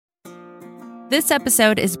This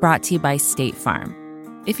episode is brought to you by State Farm.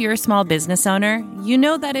 If you're a small business owner, you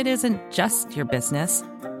know that it isn't just your business,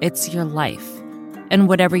 it's your life. And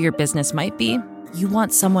whatever your business might be, you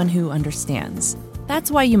want someone who understands. That's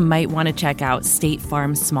why you might want to check out State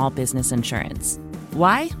Farm Small Business Insurance.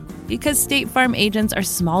 Why? Because State Farm agents are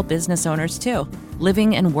small business owners too,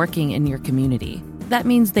 living and working in your community. That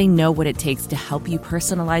means they know what it takes to help you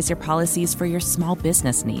personalize your policies for your small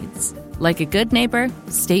business needs. Like a good neighbor,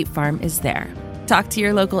 State Farm is there. Talk to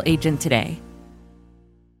your local agent today.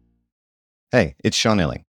 Hey, it's Sean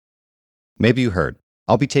Illing. Maybe you heard,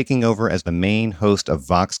 I'll be taking over as the main host of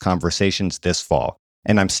Vox Conversations this fall,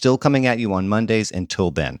 and I'm still coming at you on Mondays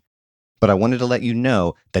until then. But I wanted to let you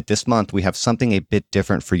know that this month we have something a bit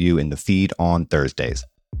different for you in the feed on Thursdays.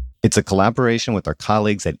 It's a collaboration with our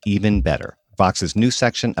colleagues at Even Better, Vox's new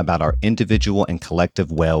section about our individual and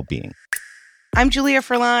collective well-being. I'm Julia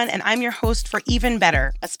Furlan, and I'm your host for Even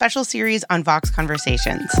Better, a special series on Vox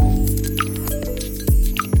Conversations.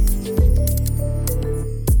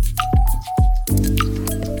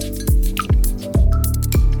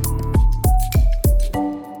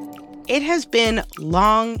 It has been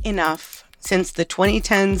long enough since the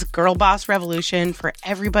 2010s girl boss revolution for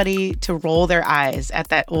everybody to roll their eyes at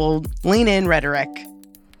that old lean-in rhetoric.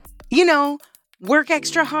 You know, work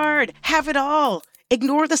extra hard, have it all.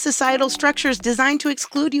 Ignore the societal structures designed to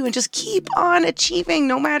exclude you and just keep on achieving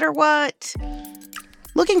no matter what.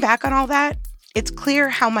 Looking back on all that, it's clear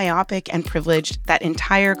how myopic and privileged that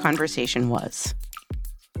entire conversation was.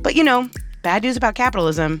 But you know, bad news about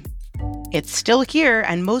capitalism, it's still here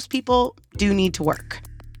and most people do need to work.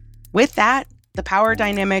 With that, the power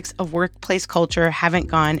dynamics of workplace culture haven't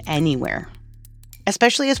gone anywhere.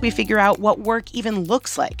 Especially as we figure out what work even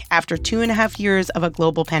looks like after 2.5 years of a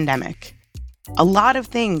global pandemic. A lot of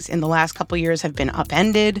things in the last couple years have been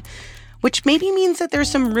upended, which maybe means that there's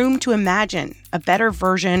some room to imagine a better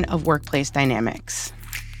version of workplace dynamics.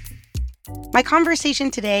 My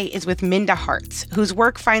conversation today is with Minda Harts, whose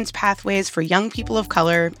work finds pathways for young people of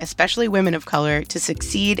color, especially women of color, to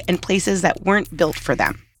succeed in places that weren't built for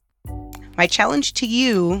them. My challenge to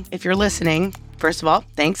you, if you're listening, first of all,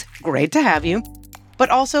 thanks, great to have you.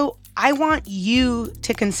 But also, I want you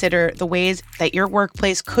to consider the ways that your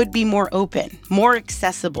workplace could be more open, more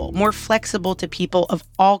accessible, more flexible to people of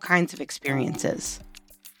all kinds of experiences.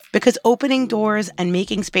 Because opening doors and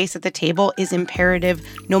making space at the table is imperative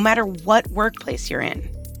no matter what workplace you're in.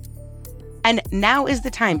 And now is the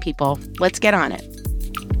time, people. Let's get on it.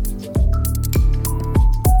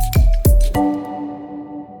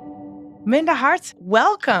 Minda Harts,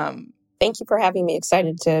 welcome. Thank you for having me.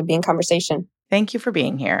 Excited to be in conversation. Thank you for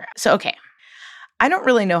being here. So, okay, I don't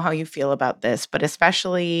really know how you feel about this, but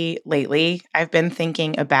especially lately, I've been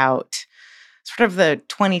thinking about sort of the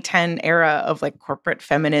 2010 era of like corporate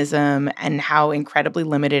feminism and how incredibly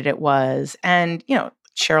limited it was. And, you know,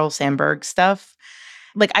 Sheryl Sandberg stuff.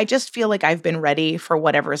 Like, I just feel like I've been ready for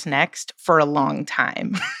whatever's next for a long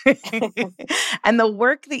time. And the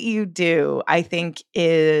work that you do, I think,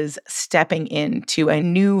 is stepping into a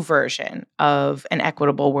new version of an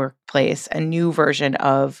equitable workplace, a new version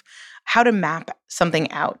of how to map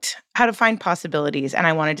something out, how to find possibilities. And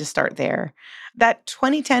I wanted to start there. That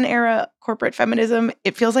 2010 era corporate feminism,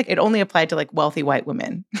 it feels like it only applied to like wealthy white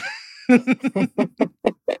women.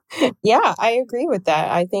 Yeah, I agree with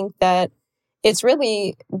that. I think that it's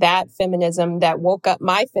really that feminism that woke up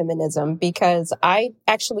my feminism, because I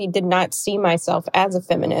actually did not see myself as a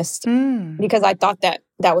feminist because I thought that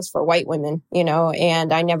that was for white women, you know,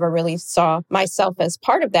 and I never really saw myself as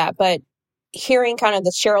part of that. But hearing kind of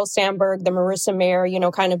the Sheryl Sandberg, the Marissa Mayer, you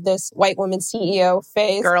know, kind of this white woman CEO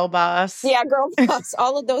phase. Girl boss. Yeah, girl boss,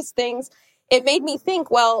 all of those things. It made me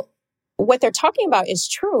think, well, what they're talking about is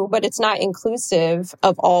true, but it's not inclusive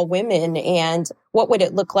of all women. And what would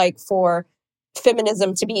it look like for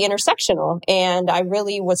feminism to be intersectional? And I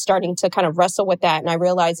really was starting to kind of wrestle with that. And I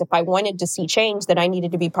realized if I wanted to see change, that I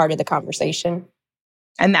needed to be part of the conversation.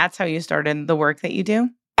 And that's how you started the work that you do?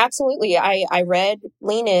 Absolutely. I read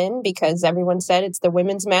Lean In because everyone said it's the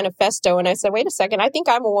Women's Manifesto. And I said, wait a second, I think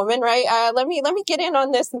I'm a woman, right? Let me get in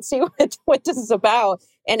on this and see what this is about.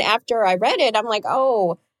 And after I read it, I'm like,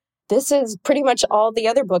 oh, this is pretty much all the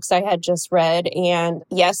other books I had just read. And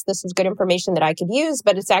yes, this is good information that I could use,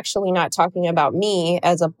 but it's actually not talking about me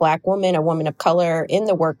as a Black woman, a woman of color in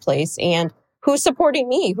the workplace. And who's supporting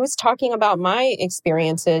me? Who's talking about my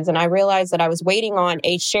experiences? And I realized that I was waiting on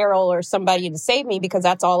a Sheryl or somebody to save me because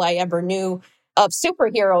that's all I ever knew of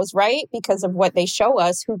superheroes, right? Because of what they show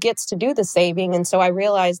us, who gets to do the saving. And so I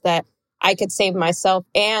realized that I could save myself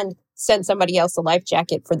and send somebody else a life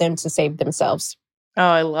jacket for them to save themselves. Oh,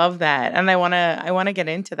 I love that. And I want to get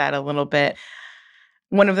into that a little bit.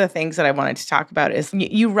 One of the things that I wanted to talk about is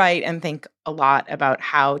you write and think a lot about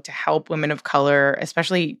how to help women of color,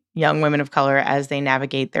 especially young women of color, as they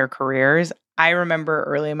navigate their careers. I remember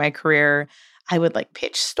early in my career, I would like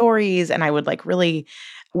pitch stories and I would like really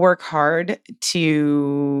work hard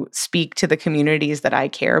to speak to the communities that I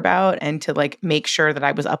care about and to like make sure that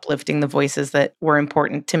I was uplifting the voices that were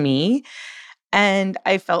important to me. And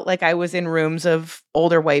I felt like I was in rooms of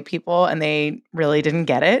older white people and they really didn't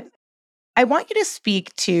get it. I want you to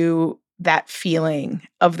speak to that feeling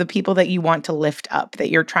of the people that you want to lift up, that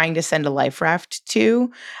you're trying to send a life raft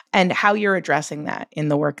to, and how you're addressing that in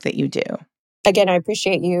the work that you do. Again, I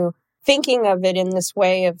appreciate you thinking of it in this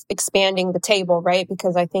way of expanding the table, right?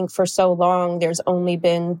 Because I think for so long, there's only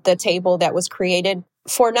been the table that was created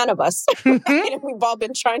for none of us. Right? And we've all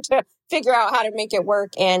been trying to figure out how to make it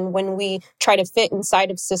work. And when we try to fit inside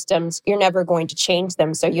of systems, you're never going to change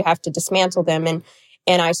them. So you have to dismantle them.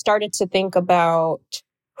 And I started to think about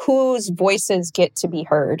whose voices get to be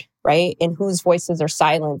heard, right? And whose voices are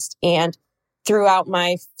silenced. And throughout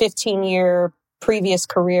my 15-year previous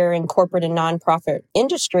career in corporate and nonprofit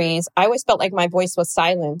industries, I always felt like my voice was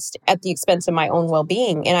silenced at the expense of my own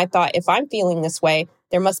well-being. And I thought, if I'm feeling this way,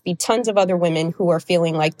 there must be tons of other women who are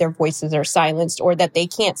feeling like their voices are silenced or that they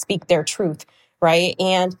can't speak their truth, right?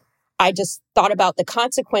 And I just thought about the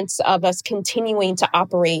consequence of us continuing to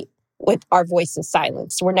operate with our voices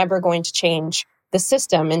silenced. We're never going to change the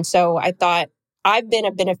system. And so I thought, I've been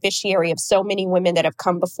a beneficiary of so many women that have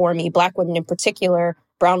come before me, Black women in particular,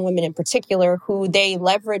 brown women in particular, who they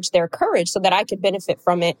leverage their courage so that I could benefit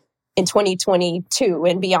from it in 2022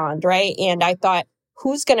 and beyond, right? And I thought,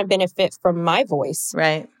 who's going to benefit from my voice?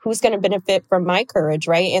 Right. Who's going to benefit from my courage,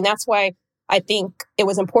 right? And that's why I think it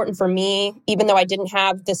was important for me, even though I didn't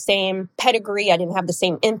have the same pedigree, I didn't have the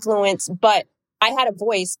same influence, but I had a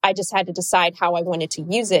voice. I just had to decide how I wanted to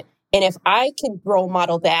use it. And if I could role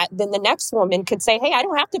model that, then the next woman could say, hey, I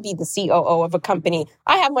don't have to be the COO of a company.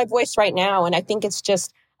 I have my voice right now. And I think it's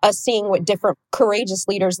just us seeing what different courageous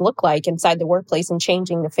leaders look like inside the workplace and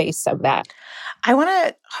changing the face of that. I want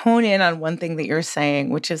to hone in on one thing that you're saying,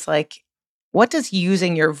 which is like, what does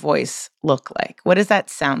using your voice look like? What does that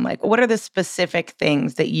sound like? What are the specific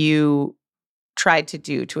things that you tried to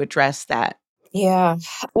do to address that? Yeah.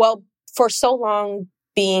 Well, for so long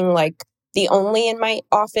being like the only in my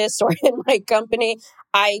office or in my company,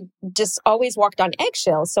 I just always walked on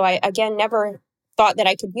eggshells. So I, again, never thought that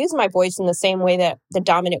I could use my voice in the same way that the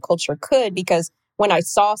dominant culture could, because when I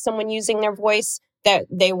saw someone using their voice that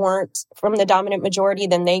they weren't from the dominant majority,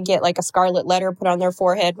 then they get like a scarlet letter put on their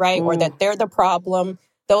forehead, right? Or that they're the problem,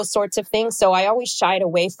 those sorts of things. So I always shied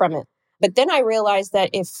away from it. But then I realized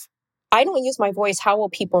that if I don't use my voice, how will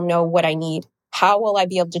people know what I need? How will I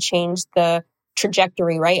be able to change the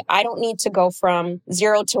trajectory, right? I don't need to go from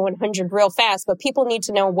 0 to 100 real fast, but people need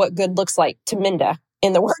to know what good looks like to Minda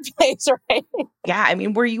in the workplace, right? Yeah. I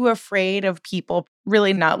mean, were you afraid of people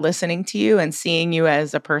really not listening to you and seeing you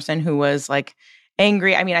as a person who was like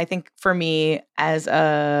angry? I mean, I think for me as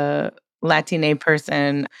a Latina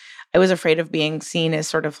person, I was afraid of being seen as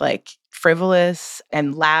sort of like frivolous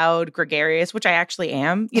and loud, gregarious, which I actually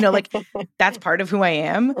am. You know, like that's part of who I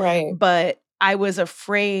am. Right. But I was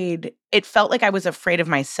afraid, it felt like I was afraid of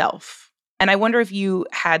myself. And I wonder if you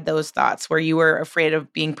had those thoughts where you were afraid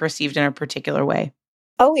of being perceived in a particular way.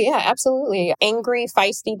 Oh, yeah, absolutely. Angry,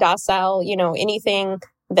 feisty, docile, anything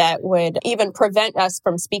that would even prevent us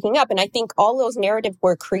from speaking up. And I think all those narratives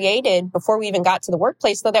were created before we even got to the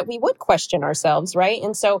workplace so that we would question ourselves, right?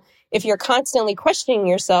 And so if you're constantly questioning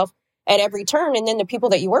yourself at every turn, and then the people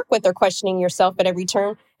that you work with are questioning yourself at every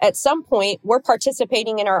turn, at some point, we're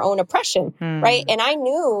participating in our own oppression, right? And I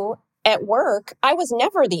knew at work, I was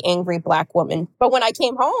never the angry Black woman. But when I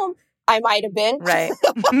came home, I might have been, right?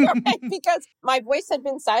 Right? Because my voice had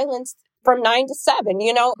been silenced from 9 to 7,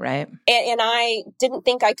 Right. And I didn't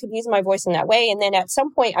think I could use my voice in that way. And then at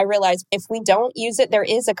some point, I realized if we don't use it, there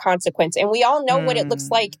is a consequence. And we all know what it looks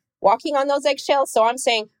like walking on those eggshells. So I'm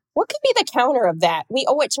saying, what could be the counter of that? We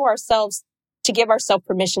owe it to ourselves to give ourselves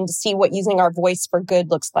permission to see what using our voice for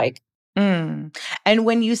good looks like. And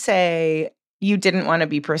when you say you didn't want to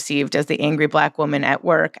be perceived as the angry Black woman at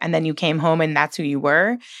work, and then you came home and that's who you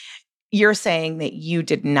were, you're saying that you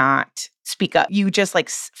did not speak up. You just like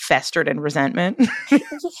festered in resentment.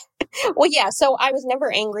 Well, yeah. So I was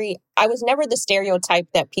never angry. I was never the stereotype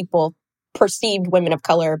that people perceived women of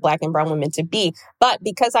color, Black and brown women to be. But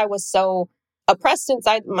because I was so oppressed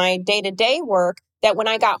inside my day-to-day work, that when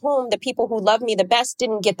I got home, the people who loved me the best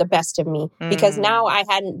didn't get the best of me because now I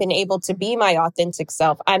hadn't been able to be my authentic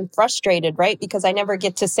self. I'm frustrated, right? Because I never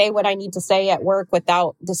get to say what I need to say at work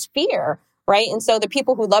without this fear, right? And so the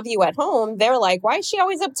people who love you at home, they're like, why is she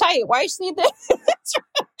always uptight? Why is she this?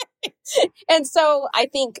 And so I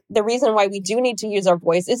think the reason why we do need to use our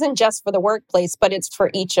voice isn't just for the workplace, but it's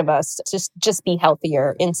for each of us to just be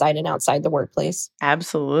healthier inside and outside the workplace.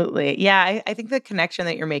 Absolutely. Yeah, I think the connection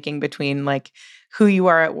that you're making between like who you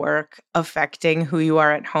are at work affecting who you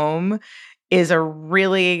are at home is a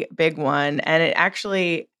really big one. And it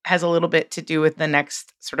actually has a little bit to do with the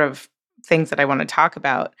next sort of things that I want to talk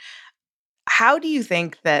about. How do you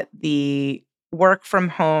think that the work from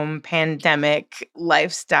home pandemic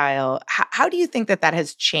lifestyle, how do you think that that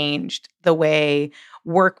has changed the way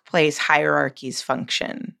workplace hierarchies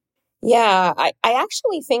function? Yeah, I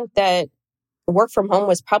actually think that work from home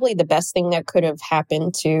was probably the best thing that could have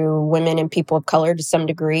happened to women and people of color to some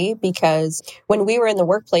degree, because when we were in the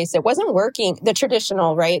workplace, it wasn't working the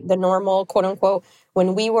traditional, right? The normal, quote unquote.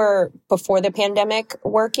 When we were before the pandemic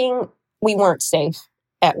working, we weren't safe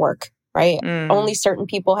at work, right? Only certain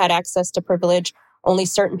people had access to privilege. Only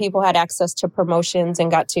certain people had access to promotions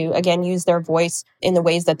and got to, again, use their voice in the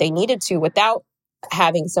ways that they needed to without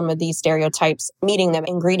having some of these stereotypes meeting them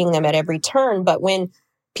and greeting them at every turn. But when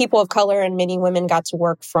people of color and many women got to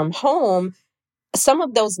work from home, some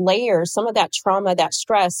of those layers, some of that trauma, that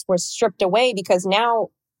stress was stripped away because now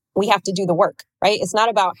we have to do the work, right? It's not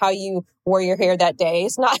about how you wore your hair that day.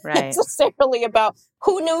 It's not necessarily about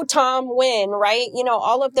who knew Tom when, right? You know,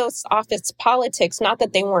 all of those office politics, not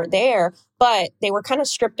that they weren't there, but they were kind of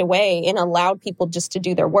stripped away and allowed people just to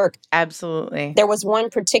do their work. Absolutely. There was one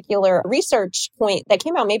particular research point that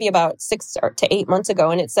came out maybe about 6 to 8 months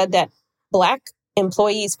ago, and it said that Black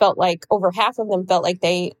employees felt like over half of them felt like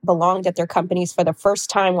they belonged at their companies for the first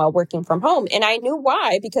time while working from home. And I knew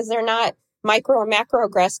why, because they're not micro or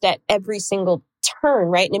macroaggressed at every single turn,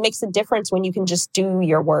 right? And it makes a difference when you can just do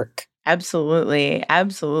your work. Absolutely.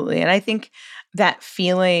 Absolutely. And I think that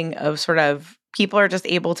feeling of sort of people are just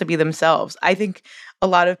able to be themselves. I think a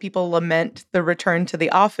lot of people lament the return to the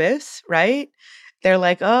office, right? They're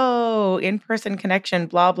like, oh, in-person connection,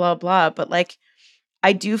 blah, blah, blah. But like,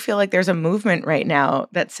 I do feel like there's a movement right now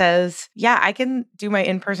that says, yeah, I can do my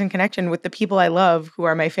in-person connection with the people I love who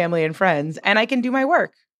are my family and friends, and I can do my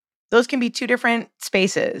work. Those can be two different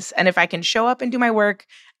spaces. And if I can show up and do my work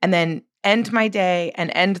and then end my day and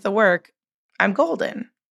end the work, I'm golden.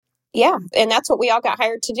 Yeah. And that's what we all got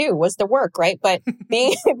hired to do, was the work, right? But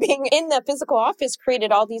being in the physical office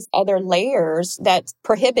created all these other layers that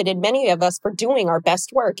prohibited many of us for doing our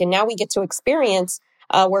best work. And now we get to experience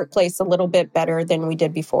a workplace a little bit better than we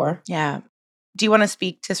did before. Yeah. Do you want to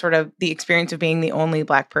speak to sort of the experience of being the only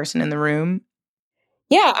Black person in the room?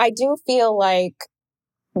 Yeah, I do feel like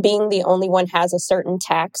being the only one has a certain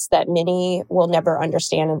tax that many will never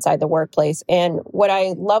understand inside the workplace. And what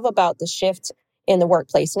I love about the shift in the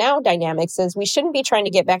workplace now dynamics is we shouldn't be trying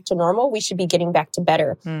to get back to normal. We should be getting back to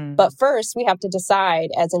better. But first, we have to decide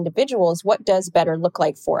as individuals, what does better look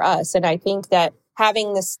like for us? And I think that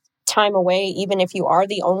having this time away, even if you are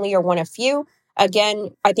the only or one of few,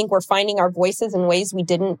 again, I think we're finding our voices in ways we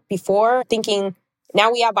didn't before, thinking now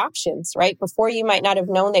we have options, right? Before you might not have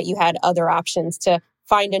known that you had other options to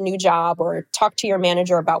find a new job or talk to your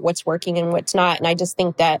manager about what's working and what's not. And I just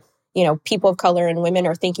think that, you know, people of color and women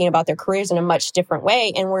are thinking about their careers in a much different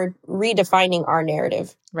way, and we're redefining our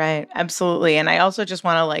narrative. Right. Absolutely. And I also just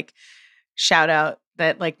want to like shout out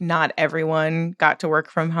that like not everyone got to work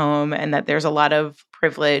from home, and that there's a lot of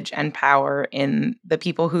privilege and power in the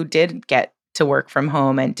people who did get to work from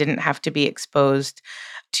home and didn't have to be exposed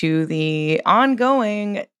to the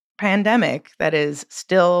ongoing pandemic that is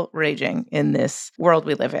still raging in this world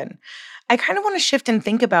we live in. I kind of want to shift and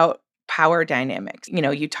think about power dynamics. You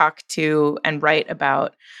know, you talk to and write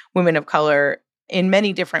about women of color in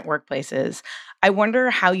many different workplaces. I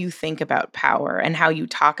wonder how you think about power and how you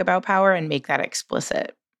talk about power and make that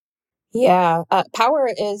explicit. Yeah, power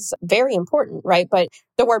is very important, right? But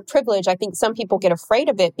the word privilege, I think some people get afraid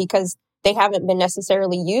of it because they haven't been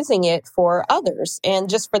necessarily using it for others and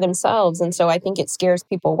just for themselves. And so I think it scares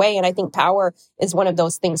people away. And I think power is one of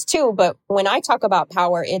those things too. But when I talk about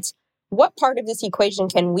power, it's what part of this equation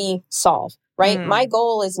can we solve, right? My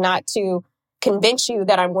goal is not to convince you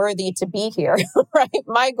that I'm worthy to be here, right?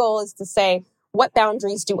 My goal is to say, what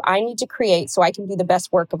boundaries do I need to create so I can do the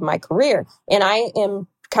best work of my career? And I am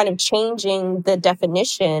kind of changing the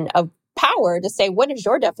definition of power to say, what is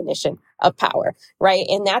your definition of power, right?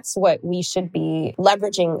 And that's what we should be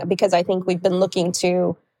leveraging, because I think we've been looking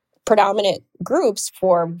to predominant groups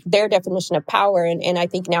for their definition of power. And I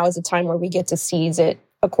think now is a time where we get to seize it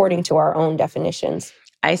according to our own definitions.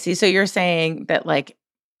 I see. So you're saying that like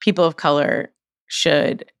people of color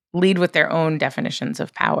should lead with their own definitions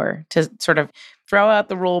of power to sort of throw out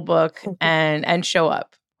the rule book and show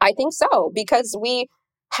up. I think so, because we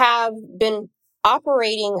have been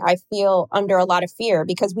operating, I feel, under a lot of fear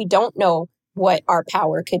because we don't know what our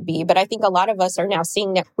power could be. But I think a lot of us are now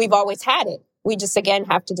seeing that we've always had it. We just, again,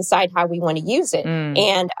 have to decide how we want to use it.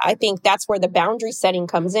 And I think that's where the boundary setting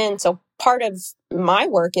comes in. So part of my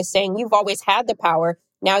work is saying you've always had the power.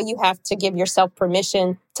 Now you have to give yourself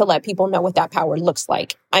permission to let people know what that power looks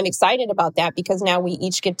like. I'm excited about that because now we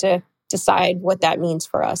each get to decide what that means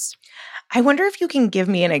for us. I wonder if you can give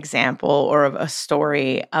me an example or of a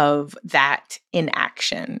story of that in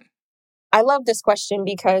action. I love this question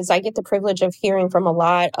because I get the privilege of hearing from a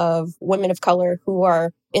lot of women of color who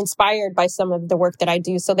are inspired by some of the work that I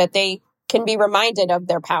do so that they can be reminded of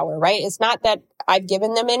their power, right? It's not that I've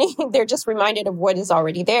given them any, they're just reminded of what is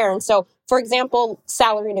already there. And so, for example,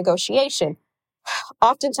 salary negotiation.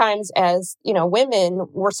 Oftentimes as, women,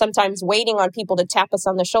 we're sometimes waiting on people to tap us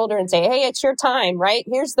on the shoulder and say, hey, it's your time, right?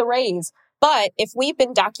 Here's the raise. But if we've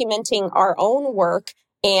been documenting our own work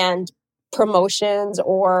and promotions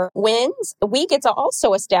or wins, we get to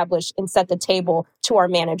also establish and set the table to our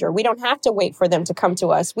manager. We don't have to wait for them to come to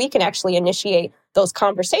us. We can actually initiate those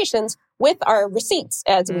conversations with our receipts,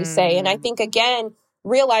 as we say. And I think, again,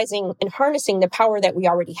 realizing and harnessing the power that we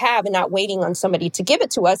already have and not waiting on somebody to give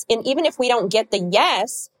it to us. And even if we don't get the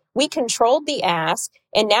yes, we controlled the ask.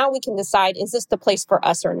 And now we can decide, is this the place for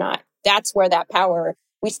us or not? That's where that power,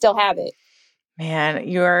 we still have it. Man,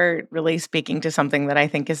 you're really speaking to something that I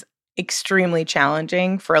think is extremely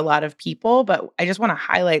challenging for a lot of people. But I just want to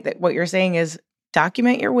highlight that what you're saying is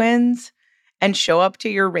document your wins and show up to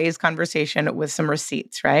your raise conversation with some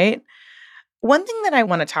receipts, right? One thing that I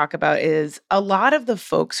want to talk about is a lot of the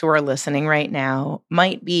folks who are listening right now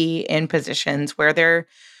might be in positions where they're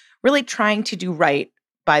really trying to do right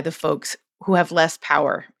by the folks who have less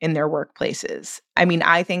power in their workplaces. I mean,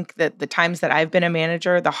 I think that the times that I've been a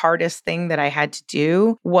manager, the hardest thing that I had to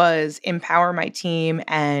do was empower my team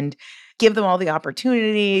and give them all the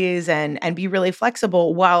opportunities and be really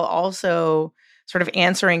flexible while also sort of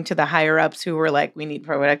answering to the higher ups who were like, we need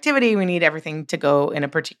productivity, we need everything to go in a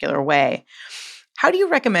particular way. How do you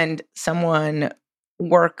recommend someone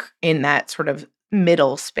work in that sort of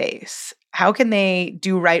middle space? How can they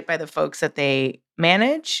do right by the folks that they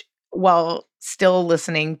manage while still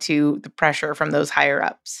listening to the pressure from those higher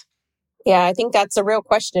ups? Yeah, I think that's a real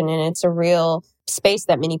question, and it's a real space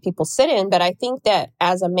that many people sit in. But I think that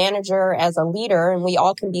as a manager, as a leader, and we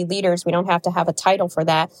all can be leaders, we don't have to have a title for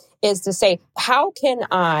that, is to say, how can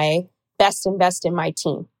I best invest in my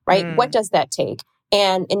team, right? What does that take?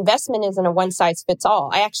 And investment isn't a one size fits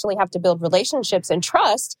all. I actually have to build relationships and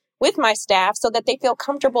trust with my staff so that they feel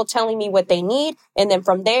comfortable telling me what they need. And then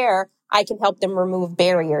from there, I can help them remove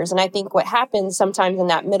barriers. And I think what happens sometimes in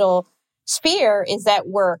that middle sphere is that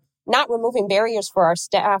we're not removing barriers for our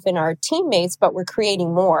staff and our teammates, but we're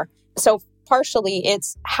creating more. So partially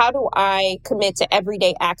it's how do I commit to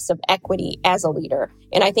everyday acts of equity as a leader?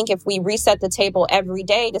 And I think if we reset the table every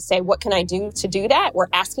day to say, what can I do to do that? We're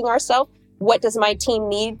asking ourselves, what does my team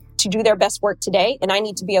need to do their best work today? And I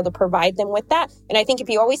need to be able to provide them with that. And I think if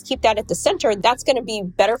you always keep that at the center, that's going to be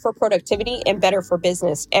better for productivity and better for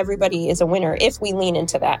business. Everybody is a winner if we lean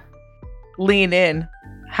into that. Lean in.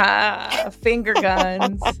 Ha, finger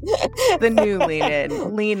guns. The new lean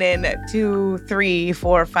in. Lean in 2, 3,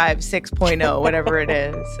 4, 5, 6.0, whatever it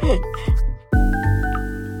is.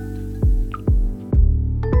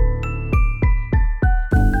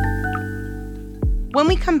 When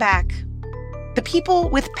we come back, the people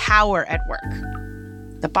with power at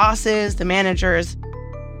work, the bosses, the managers,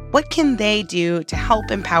 what can they do to help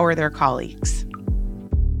empower their colleagues?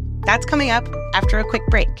 That's coming up after a quick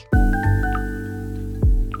break.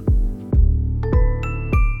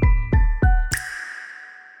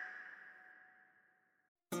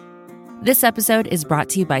 This episode is brought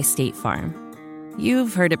to you by State Farm.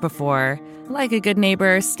 You've heard it before. Like a good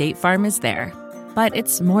neighbor, State Farm is there. But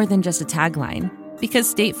it's more than just a tagline, because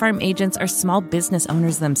State Farm agents are small business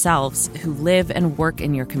owners themselves who live and work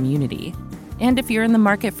in your community. And if you're in the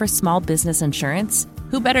market for small business insurance,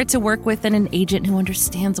 who better to work with than an agent who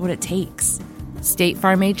understands what it takes? State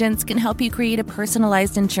Farm agents can help you create a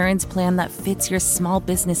personalized insurance plan that fits your small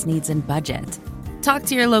business needs and budget. Talk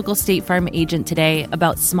to your local State Farm agent today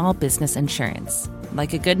about small business insurance.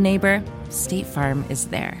 Like a good neighbor, State Farm is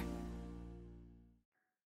there.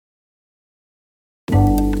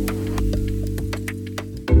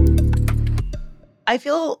 I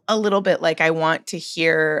feel a little bit like I want to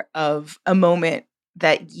hear of a moment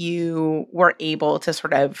that you were able to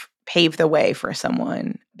sort of pave the way for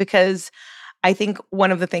someone, because I think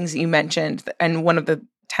one of the things that you mentioned and one of the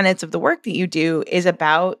tenets of the work that you do is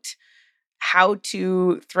about how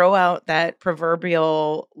to throw out that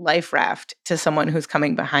proverbial life raft to someone who's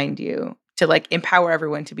coming behind you to like empower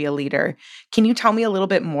everyone to be a leader. Can you tell me a little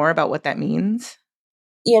bit more about what that means?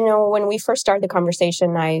 When we first started the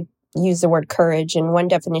conversation, I used the word courage. And one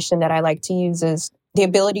definition that I like to use is the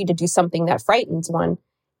ability to do something that frightens one.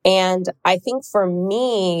 And I think for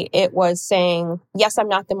me, it was saying, yes, I'm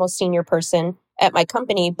not the most senior person at my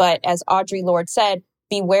company, but as Audre Lorde said,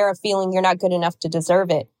 beware of feeling you're not good enough to deserve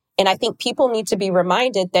it. And I think people need to be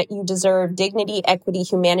reminded that you deserve dignity, equity,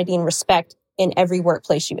 humanity, and respect in every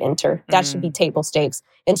workplace you enter. That should be table stakes.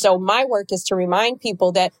 And so my work is to remind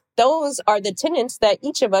people that those are the tenets that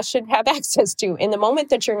each of us should have access to. In the moment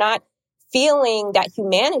that you're not feeling that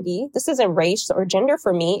humanity, this isn't race or gender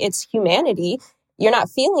for me, it's humanity. You're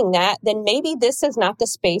not feeling that, then maybe this is not the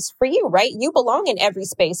space for you, right? You belong in every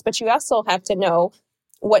space, but you also have to know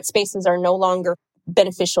what spaces are no longer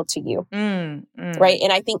beneficial to you, right?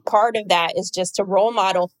 And I think part of that is just to role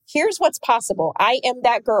model, here's what's possible. I am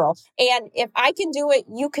that girl. And if I can do it,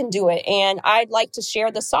 you can do it. And I'd like to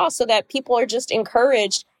share the sauce so that people are just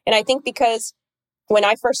encouraged. And I think because when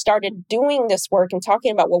I first started doing this work and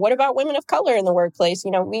talking about, well, what about women of color in the workplace?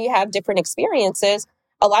 We have different experiences.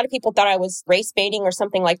 A lot of people thought I was race baiting or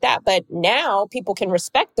something like that. But now people can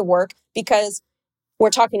respect the work because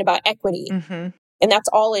we're talking about equity. And that's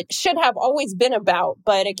all it should have always been about.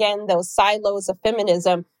 But again, those silos of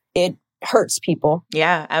feminism, it hurts people.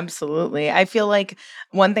 Yeah, absolutely. I feel like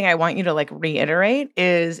one thing I want you to like reiterate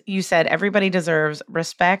is you said everybody deserves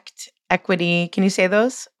respect, equity. Can you say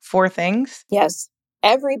those 4 things? Yes.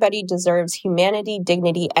 Everybody deserves humanity,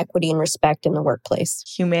 dignity, equity, and respect in the workplace.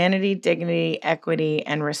 Humanity, dignity, equity,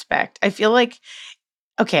 and respect. I feel like,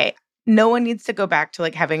 okay, no one needs to go back to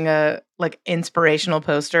like having a like inspirational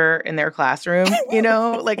poster in their classroom,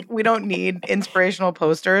 like we don't need inspirational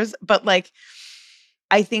posters, but like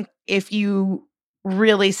I think if you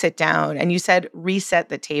really sit down and you said reset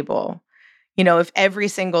the table, if every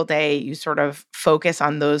single day you sort of focus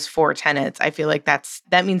on those 4 tenets, I feel like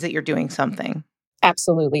that means that you're doing something.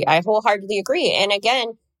 Absolutely. I wholeheartedly agree. And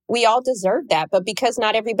again, we all deserve that. But because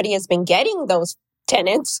not everybody has been getting those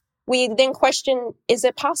tenets, we then question, is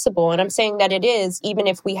it possible? And I'm saying that it is, even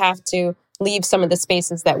if we have to leave some of the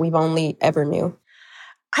spaces that we've only ever knew.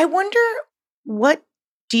 I wonder, what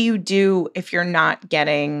do you do if you're not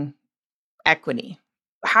getting equity?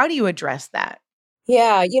 How do you address that?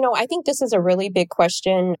 Yeah, I think this is a really big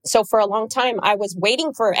question. So for a long time, I was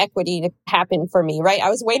waiting for equity to happen for me, right? I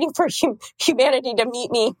was waiting for humanity to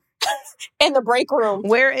meet me in the break room.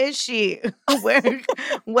 Where is she? Where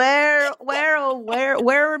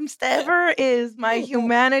is my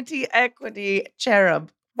humanity equity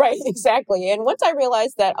cherub? Right, exactly. And once I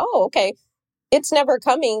realized that, okay, it's never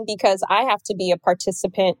coming because I have to be a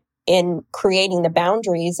participant in creating the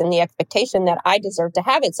boundaries and the expectation that I deserve to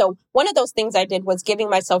have it. So one of those things I did was giving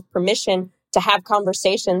myself permission to have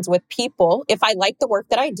conversations with people. If I like the work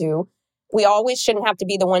that I do, we always shouldn't have to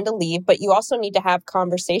be the one to leave, but you also need to have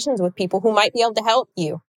conversations with people who might be able to help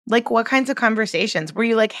you. Like what kinds of conversations? Were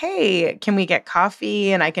you like, hey, can we get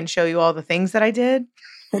coffee and I can show you all the things that I did?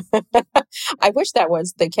 I wish that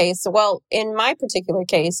was the case. Well, in my particular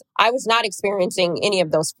case, I was not experiencing any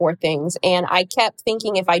of those 4 things. And I kept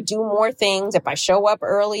thinking if I do more things, if I show up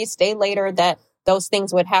early, stay later, that those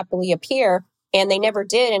things would happily appear. And they never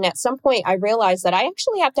did. And at some point, I realized that I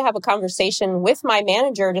actually have to have a conversation with my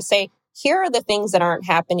manager to say, here are the things that aren't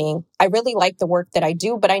happening. I really like the work that I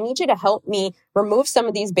do, but I need you to help me remove some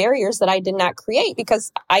of these barriers that I did not create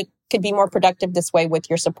because I could be more productive this way with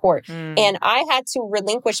your support. And I had to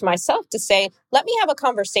relinquish myself to say, let me have a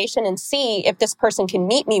conversation and see if this person can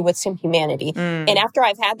meet me with some humanity. And after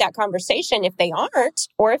I've had that conversation, if they aren't,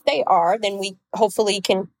 or if they are, then we hopefully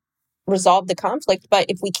can resolve the conflict. But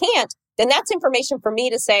if we can't, then that's information for me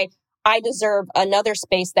to say, I deserve another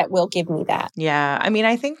space that will give me that. Yeah. I mean,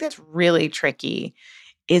 I think that's really tricky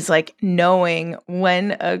is like knowing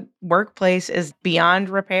when a workplace is beyond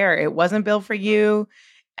repair. It wasn't built for you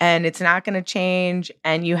and it's not going to change.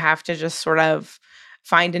 And you have to just sort of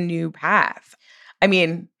find a new path. I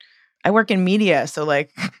mean, I work in media. So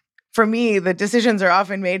like for me, the decisions are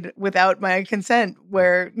often made without my consent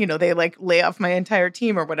where, they like lay off my entire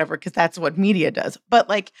team or whatever, because that's what media does. But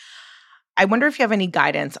like, I wonder if you have any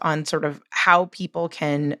guidance on sort of how people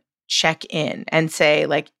can check in and say,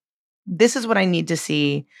 like, this is what I need to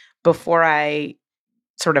see before I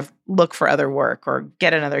sort of look for other work or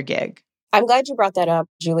get another gig. I'm glad you brought that up,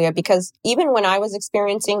 Julia, because even when I was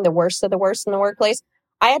experiencing the worst of the worst in the workplace,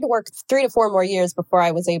 I had to work 3 to 4 more years before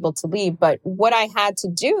I was able to leave. But what I had to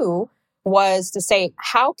do was to say,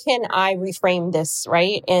 how can I reframe this,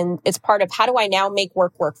 right? And it's part of how do I now make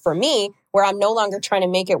work for me, where I'm no longer trying to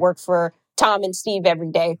make it work for Tom and Steve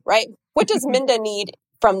every day, right? What does Minda need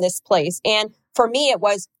from this place? And for me, it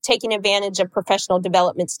was taking advantage of professional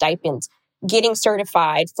development stipends, getting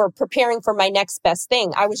certified, for preparing for my next best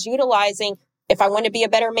thing. I was utilizing, if I want to be a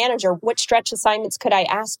better manager, what stretch assignments could I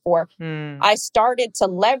ask for? I started to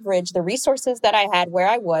leverage the resources that I had where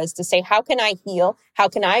I was to say, how can I heal? How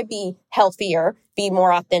can I be healthier, be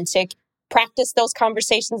more authentic, practice those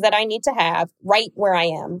conversations that I need to have right where I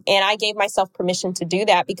am? And I gave myself permission to do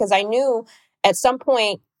that because I knew at some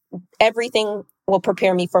point, everything will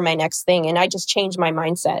prepare me for my next thing. And I just changed my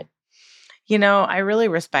mindset. You know, I really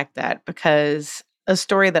respect that because a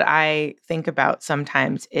story that I think about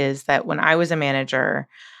sometimes is that when I was a manager,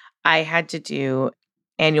 I had to do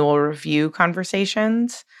annual review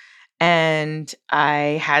conversations and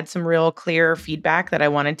I had some real clear feedback that I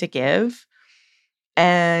wanted to give.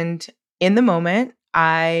 And in the moment,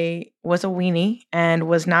 I was a weenie and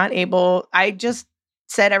was not able, I just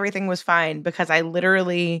said everything was fine because I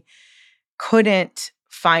literally couldn't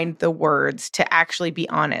find the words to actually be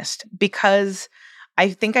honest because I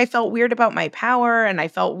think I felt weird about my power and I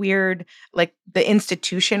felt weird, like the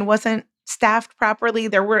institution wasn't staffed properly.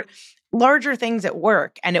 There were larger things at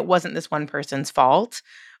work and it wasn't this one person's fault,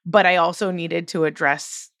 but I also needed to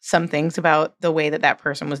address some things about the way that that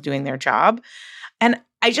person was doing their job. And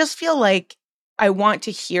I just feel like I want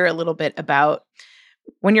to hear a little bit about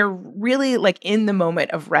when you're really like in the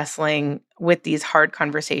moment of wrestling with these hard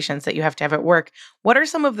conversations that you have to have at work, what are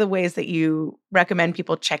some of the ways that you recommend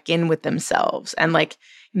people check in with themselves and like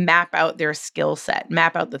map out their skill set,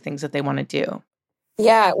 map out the things that they want to do?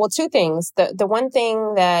 Yeah, well, 2 things. The one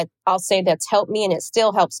thing that I'll say that's helped me and it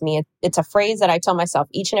still helps me, it's a phrase that I tell myself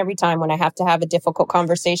each and every time when I have to have a difficult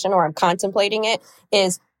conversation or I'm contemplating it,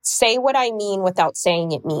 is say what I mean without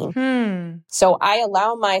saying it mean. So I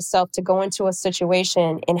allow myself to go into a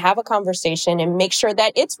situation and have a conversation and make sure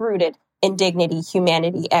that it's rooted in dignity,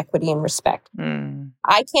 humanity, equity, and respect.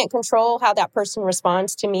 I can't control how that person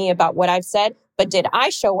responds to me about what I've said, but did I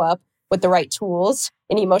show up with the right tools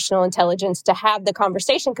and emotional intelligence to have the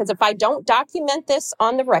conversation? Because if I don't document this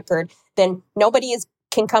on the record, then nobody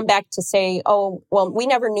can come back to say, oh, well, we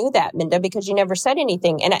never knew that, Minda, because you never said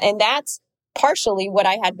anything. And that's partially what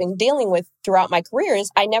I had been dealing with throughout my career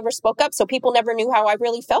is I never spoke up. So people never knew how I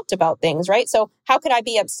really felt about things, right? So how could I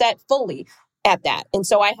be upset fully at that? And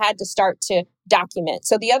so I had to start to document.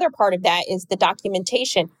 So the other part of that is the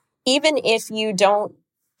documentation. Even if you don't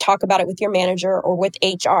talk about it with your manager or with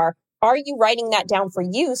HR, are you writing that down for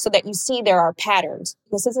you so that you see there are patterns?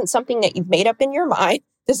 This isn't something that you've made up in your mind.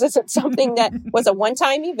 This isn't something that was a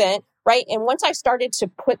one-time event, right? And once I started to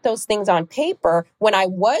put those things on paper, when I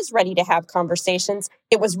was ready to have conversations,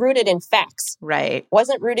 it was rooted in facts. Right.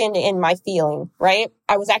 Wasn't rooted in my feeling, right?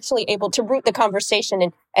 I was actually able to root the conversation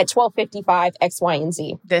in at 12:55 X, Y, and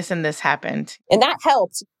Z. This and this happened. And that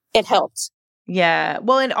helped. It helped. Yeah.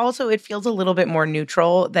 Well, and also it feels a little bit more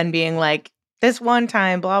neutral than being like, this one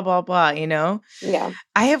time, blah, blah, blah, you know? Yeah.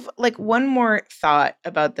 I have like one more thought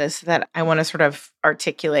about this that I want to sort of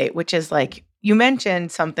articulate, which is like, you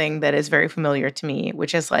mentioned something that is very familiar to me,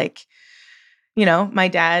 which is like, you know, my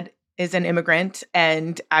dad is an immigrant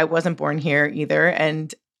and I wasn't born here either.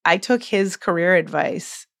 And I took his career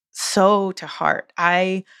advice so to heart.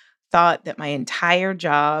 I thought that my entire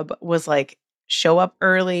job was like, show up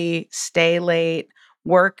early, stay late,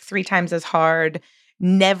 work 3 times as hard,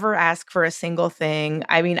 never ask for a single thing.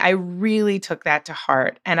 I mean, I really took that to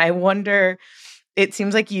heart. And I wonder, it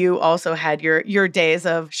seems like you also had your days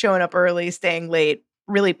of showing up early, staying late,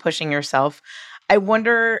 really pushing yourself. I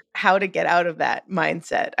wonder how to get out of that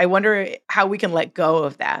mindset. I wonder how we can let go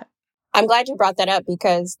of that. I'm glad you brought that up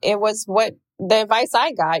because it was what the advice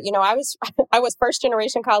I got. You know, I was first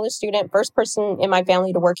generation college student, first person in my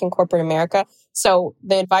family to work in corporate America. So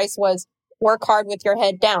the advice was, work hard with your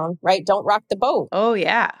head down, right? Don't rock the boat. Oh,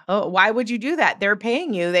 yeah. Oh, why would you do that? They're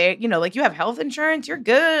paying you. They, you know, like you have health insurance, you're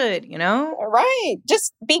good, you know? Right.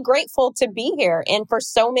 Just be grateful to be here. And for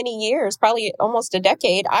so many years, probably almost a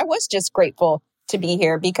decade, I was just grateful to be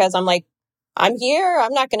here because I'm like, I'm here.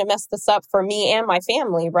 I'm not going to mess this up for me and my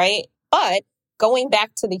family, right? But going back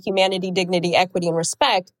to the humanity, dignity, equity, and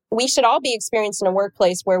respect, we should all be experiencing a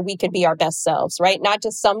workplace where we could be our best selves, right? Not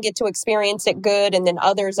just some get to experience it good and then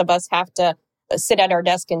others of us have to sit at our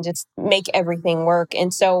desk and just make everything work.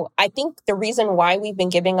 And so I think the reason why we've been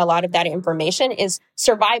giving a lot of that information is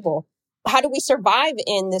survival. how do we survive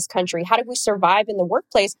in this country? How do we survive in the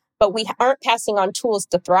workplace? But we aren't passing on tools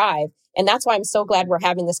to thrive. And that's why I'm so glad we're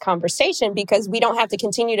having this conversation, because we don't have to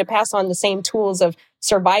continue to pass on the same tools of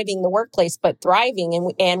surviving the workplace, but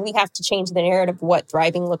thriving. And we have to change the narrative of what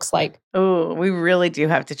thriving looks like. Oh, we really do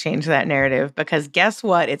have to change that narrative, because guess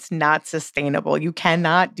what? It's not sustainable. You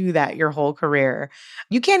cannot do that your whole career.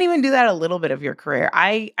 You can't even do that a little bit of your career.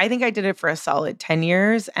 I think I did it for a solid 10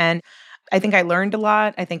 years, and I think I learned a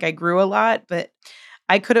lot. I think I grew a lot, but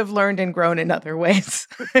I could have learned and grown in other ways.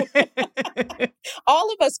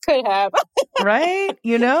 All of us could have. Right?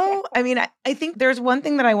 I mean, I think there's one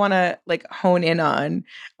thing that I want to hone in on,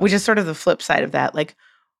 which is sort of the flip side of that.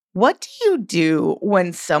 What do you do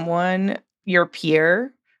when someone, your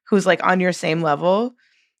peer, who's on your same level,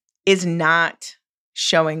 is not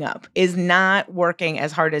showing up, is not working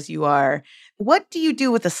as hard as you are? What do you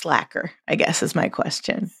do with a slacker, I guess, is my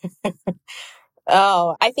question.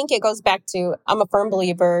 Oh, I think it goes back to, I'm a firm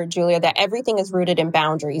believer, Julia, that everything is rooted in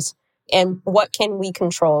boundaries and what can we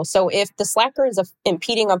control. So if the slacker is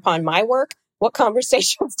impeding upon my work, what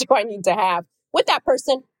conversations do I need to have with that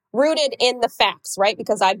person, rooted in the facts, right?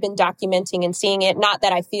 Because I've been documenting and seeing it. Not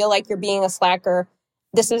that I feel like you're being a slacker.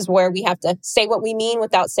 This is where we have to say what we mean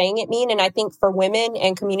without saying it mean. And I think for women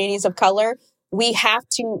and communities of color, we have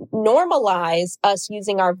to normalize us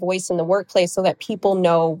using our voice in the workplace so that people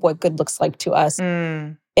know what good looks like to us.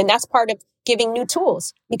 And that's part of giving new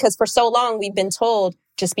tools, because for so long we've been told,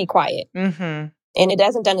 just be quiet. Mm-hmm. And it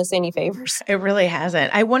hasn't done us any favors. It really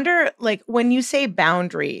hasn't. I wonder, when you say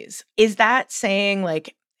boundaries, is that saying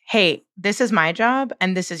hey, this is my job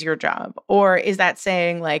and this is your job? Or is that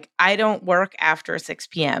saying I don't work after 6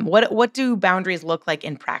 p.m.? What do boundaries look like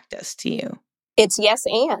in practice to you? It's yes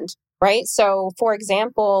and. Right. So, for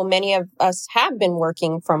example, many of us have been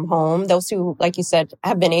working from home. Those who, like you said,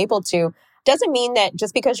 have been able to, doesn't mean that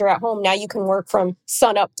just because you're at home, now you can work from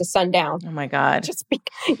sun up to sundown. Oh, my God.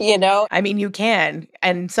 I mean, you can.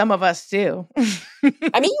 And some of us do.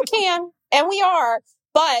 I mean, you can. And we are.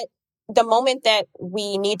 But the moment that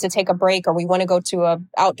we need to take a break or we want to go to a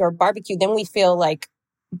outdoor barbecue, then we feel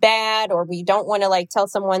bad, or we don't want to tell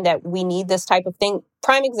someone that we need this type of thing.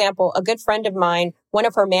 Prime example, a good friend of mine, one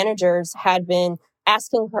of her managers had been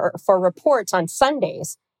asking her for reports on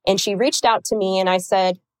Sundays. And she reached out to me and I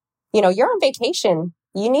said, you're on vacation.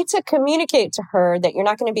 You need to communicate to her that you're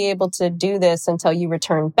not going to be able to do this until you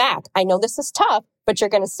return back. I know this is tough, but you're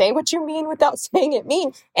going to say what you mean without saying it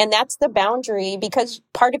mean. And that's the boundary, because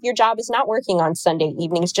part of your job is not working on Sunday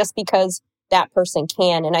evenings just because that person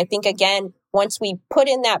can. And I think, again, once we put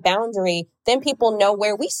in that boundary, then people know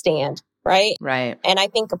where we stand, right? Right. And I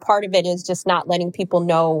think a part of it is just not letting people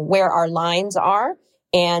know where our lines are,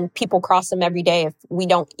 and people cross them every day if we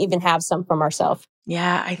don't even have some from ourselves.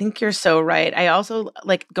 Yeah, I think you're so right. I also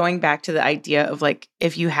going back to the idea of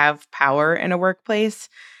if you have power in a workplace,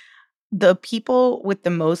 the people with the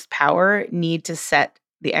most power need to set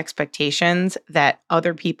the expectations that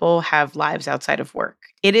other people have lives outside of work.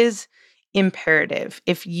 It is imperative.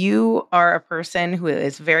 If you are a person who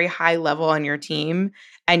is very high level on your team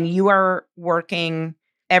and you are working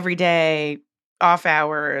every day, off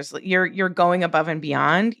hours, you're going above and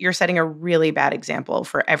beyond, you're setting a really bad example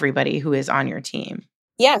for everybody who is on your team.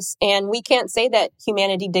 Yes. And we can't say that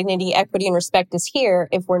humanity, dignity, equity, and respect is here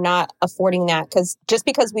if we're not affording that. Because just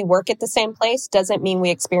because we work at the same place doesn't mean we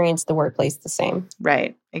experience the workplace the same.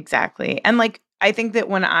 Right. Exactly. And I think that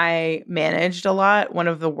when I managed a lot, one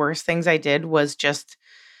of the worst things I did was just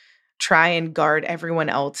try and guard everyone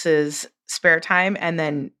else's spare time. And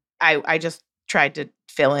then I just tried to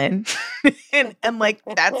fill in. and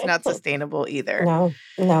that's not sustainable either.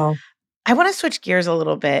 No. I want to switch gears a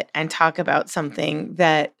little bit and talk about something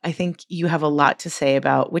that I think you have a lot to say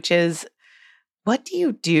about, which is, what do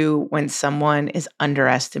you do when someone is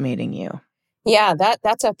underestimating you? Yeah,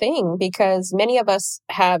 that's a thing, because many of us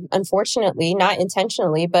have, unfortunately, not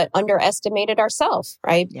intentionally, but underestimated ourselves,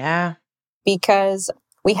 right? Yeah. Because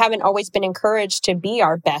we haven't always been encouraged to be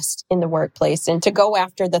our best in the workplace and to go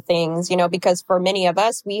after the things, because for many of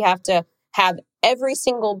us, we have to have every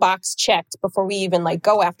single box checked before we even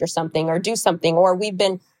go after something or do something, or we've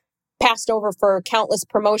been passed over for countless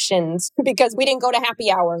promotions because we didn't go to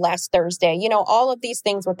happy hour last Thursday, all of these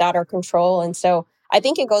things without our control. And so I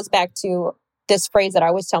think it goes back to this phrase that I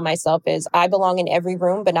always tell myself is, I belong in every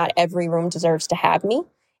room, but not every room deserves to have me.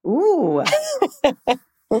 Ooh.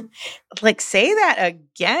 Say that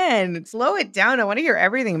again. Slow it down. I want to hear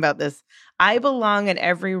everything about this. I belong in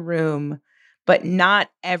every room, but not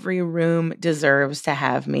every room deserves to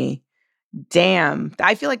have me. Damn.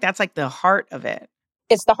 I feel like that's the heart of it.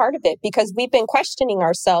 It's the heart of it, because we've been questioning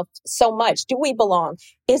ourselves so much. Do we belong?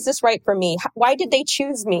 Is this right for me? Why did they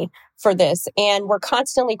choose me for this? And we're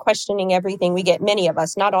constantly questioning everything we get, many of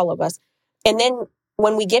us, not all of us. And then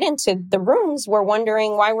when we get into the rooms, we're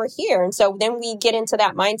wondering why we're here. And so then we get into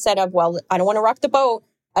that mindset of, well, I don't want to rock the boat.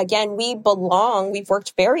 Again, we belong. We've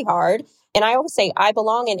worked very hard. And I always say, I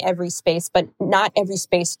belong in every space, but not every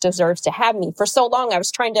space deserves to have me. For so long, I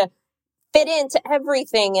was trying to fit into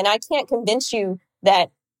everything. And I can't convince you that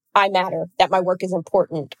I matter, that my work is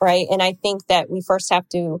important, right? And I think that we first have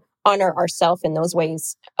to honor ourselves in those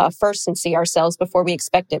ways first and see ourselves before we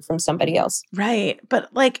expect it from somebody else. Right.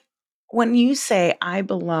 But like when you say I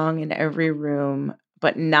belong in every room,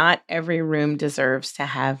 but not every room deserves to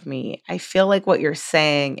have me, I feel like what you're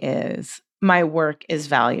saying is my work is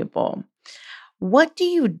valuable. What do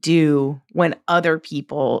you do when other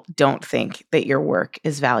people don't think that your work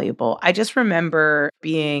is valuable? I just remember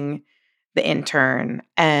being the intern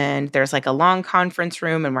and there's like a long conference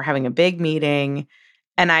room and we're having a big meeting.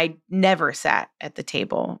 And I never sat at the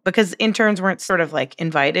table because interns weren't sort of like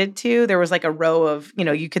invited to. There was like a row of,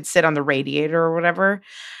 you could sit on the radiator or whatever.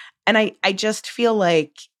 And I just feel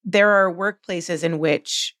like there are workplaces in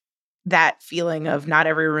which that feeling of not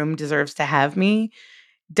every room deserves to have me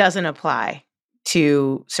doesn't apply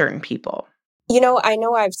to certain people. I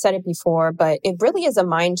know I've said it before, but it really is a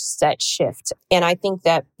mindset shift. And I think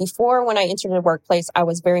that before, when I entered the workplace, I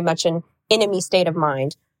was very much an enemy state of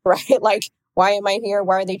mind, right? Like, why am I here?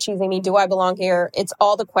 Why are they choosing me? Do I belong here? It's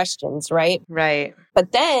all the questions, right? Right.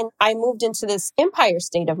 But then I moved into this empire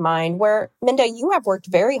state of mind where, Minda, you have worked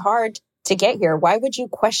very hard to get here. Why would you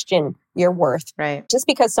question your worth? Right. Just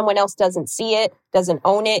because someone else doesn't see it, doesn't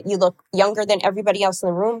own it, you look younger than everybody else in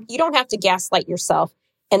the room, you don't have to gaslight yourself.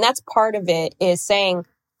 And that's part of it, is saying,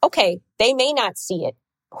 okay, they may not see it.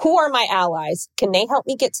 Who are my allies? Can they help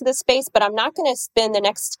me get to this space? But I'm not going to spend the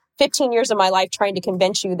next 15 years of my life trying to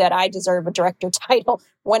convince you that I deserve a director title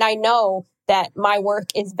when I know that my work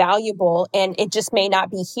is valuable and it just may not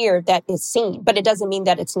be here that is seen, but it doesn't mean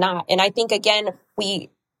that it's not. And I think, again,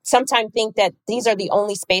 we sometimes think that these are the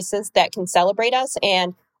only spaces that can celebrate us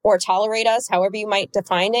or tolerate us, however you might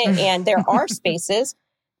define it. And there are spaces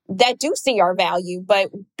that do see our value,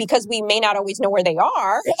 but because we may not always know where they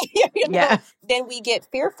are, then we get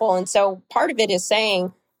fearful. And so part of it is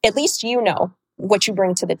saying, at least you know what you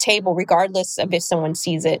bring to the table, regardless of if someone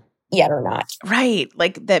sees it yet or not. Right.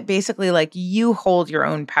 Like that, basically, like you hold your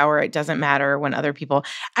own power. It doesn't matter when other people,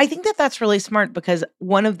 I think that that's really smart, because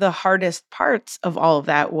one of the hardest parts of all of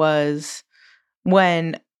that was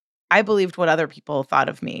when I believed what other people thought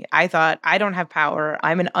of me. I thought, I don't have power.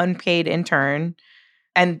 I'm an unpaid intern.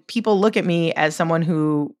 And people look at me as someone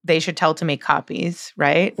who they should tell to make copies,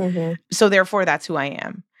 right? Mm-hmm. So therefore, that's who I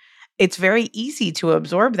am. It's very easy to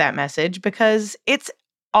absorb that message because it's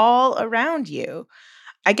all around you.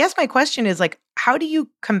 I guess my question is, like, how do you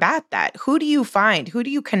combat that? Who do you find? Who do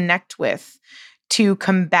you connect with to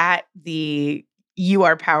combat the you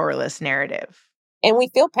are powerless narrative? And we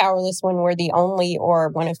feel powerless when we're the only or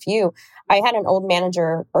one of few. I had an old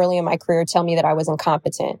manager early in my career tell me that I was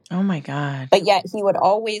incompetent. Oh my God. But yet he would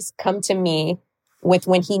always come to me with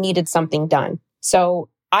when he needed something done. So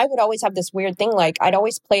I would always have this weird thing, like I'd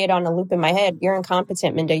always play it on a loop in my head. You're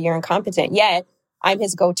incompetent, Minda, you're incompetent. Yet I'm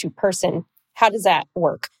his go-to person. How does that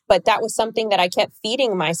work? But that was something that I kept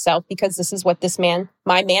feeding myself because this is what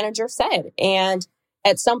my manager said. And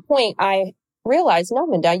at some point I realized, no,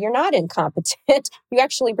 Minda, you're not incompetent. You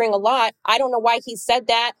actually bring a lot. I don't know why he said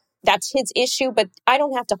that. That's his issue, but I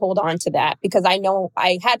don't have to hold on to that because I know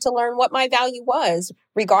I had to learn what my value was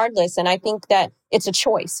regardless. And I think that it's a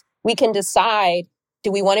choice. We can decide,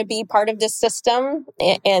 do we want to be part of this system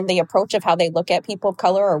and the approach of how they look at people of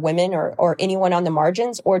color or women or anyone on the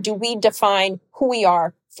margins, or do we define who we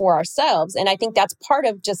are for ourselves? And I think that's part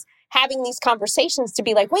of just having these conversations, to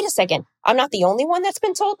be like, wait a second, I'm not the only one that's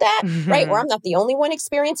been told that, right? Or I'm not the only one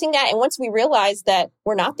experiencing that. And once we realize that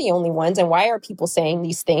we're not the only ones, and why are people saying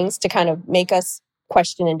these things to kind of make us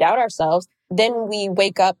question and doubt ourselves, then we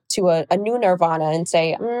wake up to a new nirvana and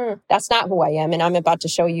say, that's not who I am. And I'm about to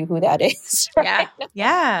show you who that is. Right?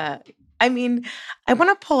 Yeah. I mean, I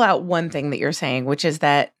want to pull out one thing that you're saying, which is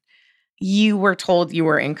that you were told you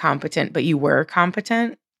were incompetent, but you were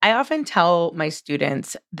competent. I often tell my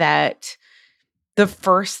students that the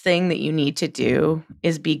first thing that you need to do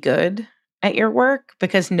is be good at your work,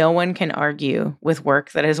 because no one can argue with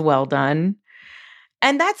work that is well done.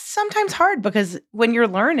 And that's sometimes hard because when you're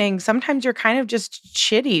learning, sometimes you're kind of just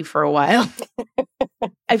shitty for a while.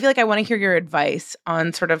 I feel like I want to hear your advice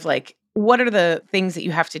on sort of like, what are the things that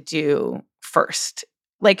you have to do first?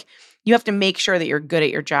 Like, you have to make sure that you're good at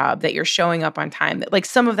your job, that you're showing up on time, that like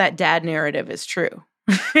some of that dad narrative is true.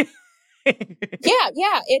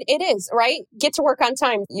 It is, right? Get to work on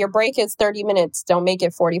time. Your break is 30 minutes. Don't make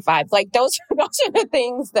it 45. Like those are the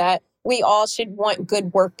things that we all should want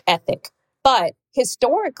good work ethic. But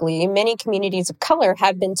historically, many communities of color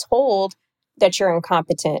have been told that you're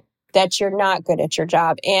incompetent, that you're not good at your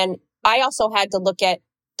job. And I also had to look at,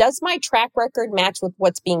 does my track record match with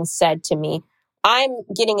what's being said to me? I'm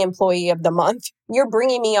getting employee of the month. You're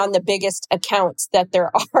bringing me on the biggest accounts that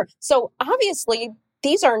there are. So obviously,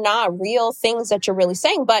 these are not real things that you're really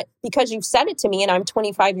saying. But because you've said it to me and I'm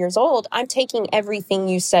 25 years old, I'm taking everything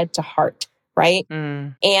you said to heart, right?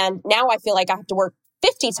 And now I feel like I have to work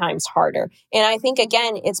 50 times harder. And I think,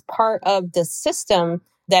 again, it's part of the system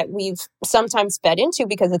that we've sometimes fed into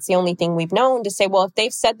because it's the only thing we've known to say, well, if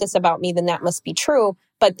they've said this about me, then that must be true.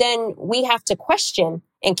 But then we have to question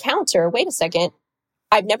and counter, wait a second,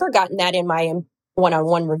 I've never gotten that in my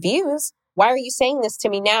one-on-one reviews. Why are you saying this to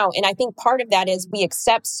me now? And I think part of that is we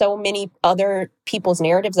accept so many other people's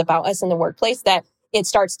narratives about us in the workplace that it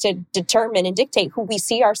starts to determine and dictate who we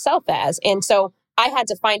see ourselves as. And so I had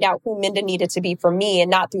to find out who Minda needed to be for me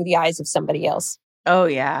and not through the eyes of somebody else. Oh,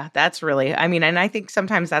 yeah. That's really, I mean, and I think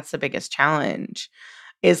sometimes that's the biggest challenge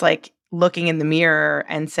is like looking in the mirror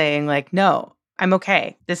and saying like, no, I'm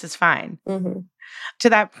okay. This is fine. To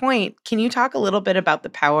that point, can you talk a little bit about the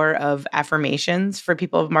power of affirmations for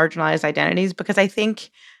people of marginalized identities? Because I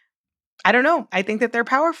think that they're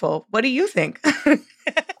powerful. What do you think?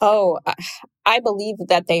 I believe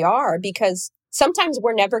that they are because sometimes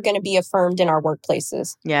we're never going to be affirmed in our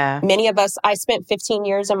workplaces. Yeah. Many of us, I spent 15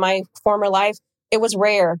 years in my former life. It was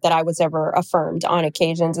rare that I was ever affirmed on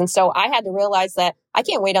occasions. And so I had to realize that I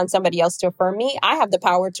can't wait on somebody else to affirm me. I have the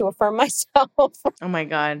power to affirm myself. Oh my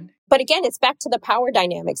God. But again, it's back to the power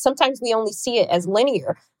dynamic. Sometimes we only see it as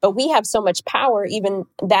linear, but we have so much power, even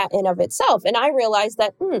that in of itself. And I realized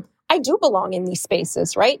that I do belong in these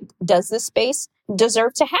spaces, right? Does this space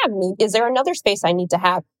deserve to have me? Is there another space I need to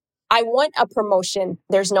have? I want a promotion.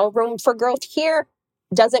 There's no room for growth here.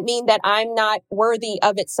 Doesn't mean that I'm not worthy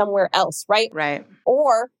of it somewhere else, right? Right.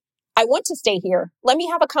 Or I want to stay here. Let me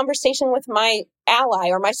have a conversation with my ally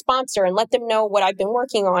or my sponsor and let them know what I've been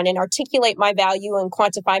working on and articulate my value and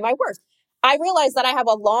quantify my worth. I realize that I have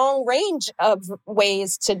a long range of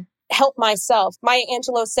ways to help myself. Maya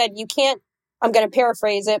Angelou said, I'm going to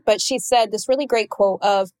paraphrase it, but she said this really great quote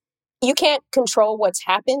of, you can't control what's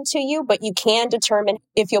happened to you, but you can determine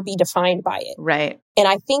if you'll be defined by it. Right. And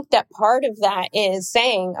I think that part of that is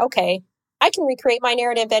saying, okay, I can recreate my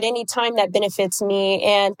narrative at any time that benefits me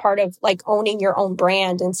and part of like owning your own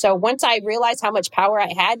brand. And so once I realized how much power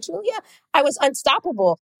I had, Julia, I was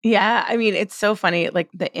unstoppable. Yeah. I mean, it's so funny. Like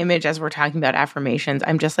the image as we're talking about affirmations,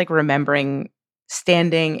 I'm just like remembering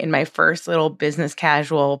standing in my first little business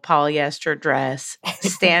casual polyester dress,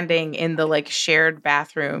 standing in the like shared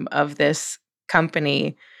bathroom of this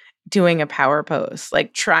company doing a power pose,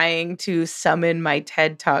 like trying to summon my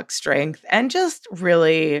TED Talk strength and just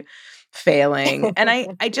really failing. And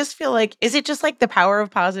I just feel like, is it just like the power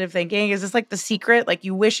of positive thinking? Is this like the secret? Like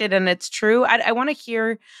you wish it and it's true? I want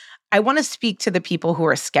to speak to the people who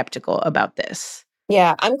are skeptical about this.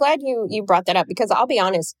 Yeah, I'm glad you brought that up because I'll be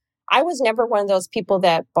honest, I was never one of those people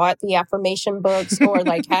that bought the affirmation books or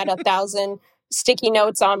like had 1,000 sticky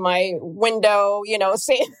notes on my window,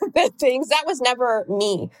 saying things. That was never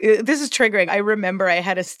me. This is triggering. I remember I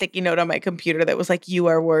had a sticky note on my computer that was like, you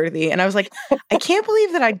are worthy. And I was like, I can't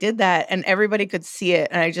believe that I did that and everybody could see it.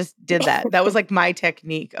 And I just did that. That was like my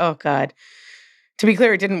technique. Oh God. To be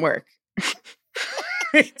clear, it didn't work.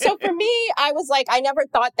 So for me, I was like, I never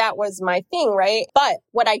thought that was my thing, right? But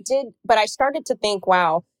I started to think,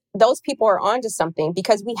 wow, those people are onto something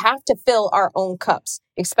because we have to fill our own cups,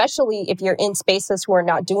 especially if you're in spaces who are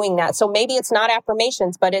not doing that. So maybe it's not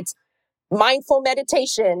affirmations, but it's mindful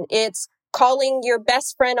meditation. It's calling your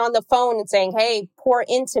best friend on the phone and saying, hey, pour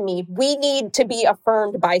into me. We need to be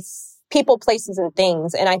affirmed by people, places, and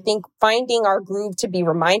things. And I think finding our groove to be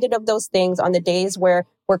reminded of those things on the days where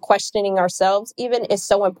we're questioning ourselves even is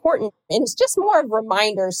so important. And it's just more of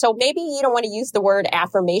reminders. So maybe you don't want to use the word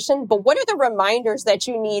affirmation, but what are the reminders that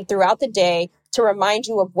you need throughout the day to remind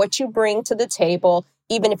you of what you bring to the table,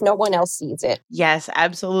 even if no one else sees it? Yes,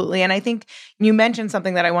 absolutely. And I think you mentioned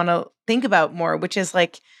something that I want to think about more, which is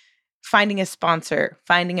like finding a sponsor,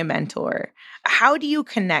 finding a mentor. How do you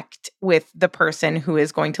connect with the person who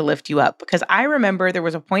is going to lift you up? Because I remember there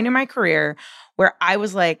was a point in my career where I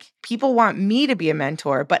was like, people want me to be a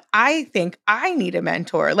mentor, but I think I need a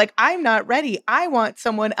mentor. Like, I'm not ready. I want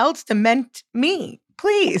someone else to ment me.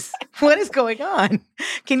 Please, what is going on?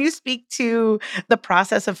 Can you speak to the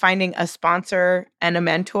process of finding a sponsor and a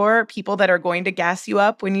mentor, people that are going to gas you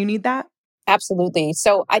up when you need that? Absolutely.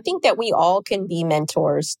 So I think that we all can be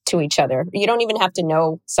mentors to each other. You don't even have to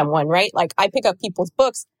know someone, right? Like I pick up people's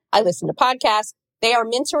books, I listen to podcasts. They are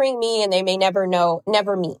mentoring me and they may never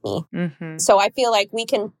meet me. Mm-hmm. So I feel like we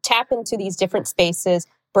can tap into these different spaces.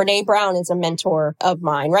 Brene Brown is a mentor of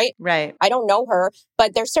mine, right? Right. I don't know her,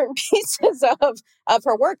 but there's certain pieces of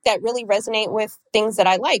her work that really resonate with things that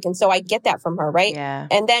I like. And so I get that from her, right? Yeah.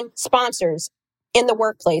 And then sponsors in the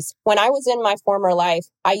workplace. When I was in my former life,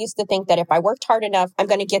 I used to think that if I worked hard enough, I'm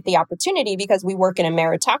going to get the opportunity because we work in a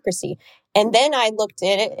meritocracy. And then I looked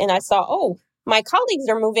at it and I saw, oh, my colleagues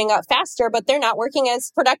are moving up faster, but they're not working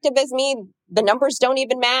as productive as me. The numbers don't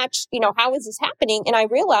even match. How is this happening? And I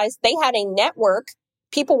realized they had a network.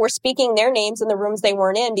 People were speaking their names in the rooms they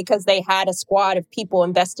weren't in because they had a squad of people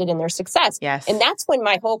invested in their success. Yes. And that's when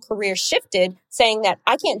my whole career shifted, saying that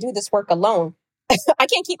I can't do this work alone. I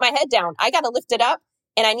can't keep my head down. I got to lift it up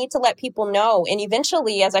and I need to let people know. And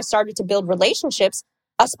eventually, as I started to build relationships,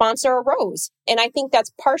 a sponsor arose. And I think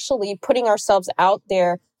that's partially putting ourselves out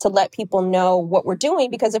there to let people know what we're doing,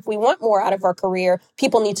 because if we want more out of our career,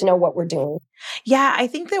 people need to know what we're doing. Yeah, I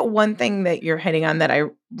think that one thing that you're hitting on that I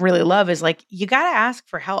really love is like, you got to ask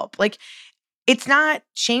for help. Like, it's not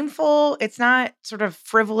shameful. It's not sort of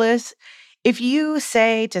frivolous. If you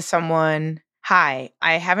say to someone, hi,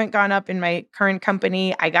 I haven't gone up in my current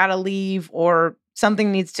company, I got to leave, or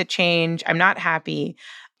something needs to change, I'm not happy.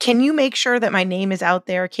 Can you make sure that my name is out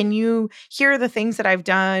there? Can you hear the things that I've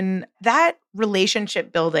done? That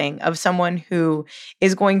relationship building of someone who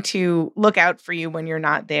is going to look out for you when you're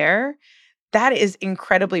not there, that is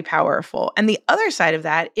incredibly powerful. And the other side of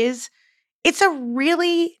that is it's a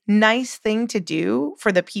really nice thing to do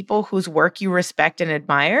for the people whose work you respect and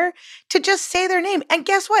admire, to just say their name. And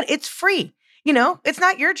guess what? It's free. It's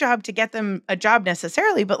not your job to get them a job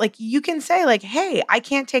necessarily, but like you can say like, hey, I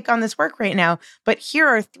can't take on this work right now, but here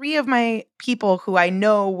are 3 of my people who I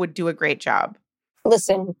know would do a great job.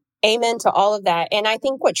 Listen, amen to all of that. And I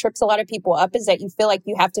think what trips a lot of people up is that you feel like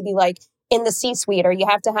you have to be like in the C-suite, or you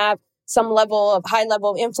have to have some level of high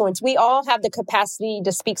level of influence. We all have the capacity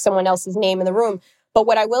to speak someone else's name in the room. But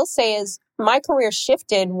what I will say is my career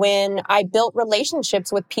shifted when I built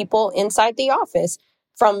relationships with people inside the office,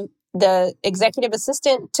 from the executive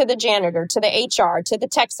assistant to the janitor, to the HR, to the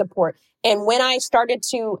tech support. And when I started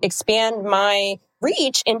to expand my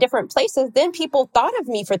reach in different places, then people thought of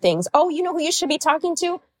me for things. Oh, you know who you should be talking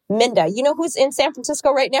to? Minda. You know who's in San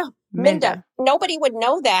Francisco right now? Minda. Nobody would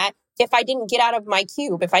know that if I didn't get out of my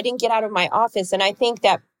cube, if I didn't get out of my office. And I think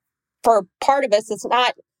that for part of us, it's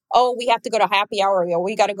not, oh, we have to go to happy hour, or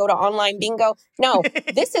we got to go to online bingo. No,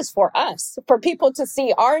 this is for us, for people to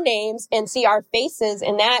see our names and see our faces.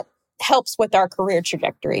 And that helps with our career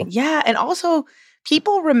trajectory. Yeah. And also,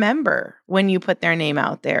 people remember when you put their name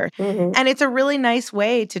out there. Mm-hmm. And it's a really nice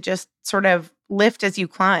way to just sort of lift as you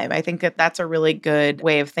climb. I think that that's a really good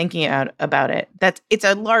way of thinking about it. It's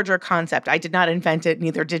a larger concept. I did not invent it,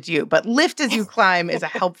 neither did you. But lift as you climb is a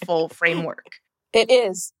helpful framework. It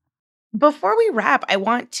is. Before we wrap, I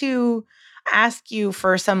want to ask you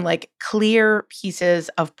for some like clear pieces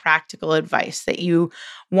of practical advice that you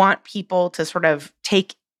want people to sort of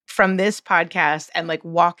take from this podcast and like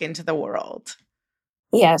walk into the world.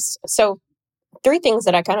 Yes. So 3 things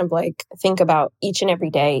that I kind of like think about each and every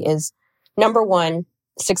day is, number 1,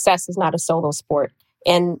 success is not a solo sport.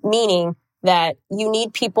 And meaning that you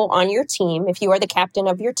need people on your team. If you are the captain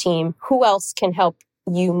of your team, who else can help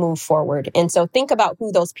you move forward? And so think about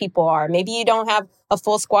who those people are. Maybe you don't have a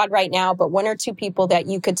full squad right now, but 1 or 2 people that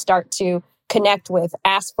you could start to connect with,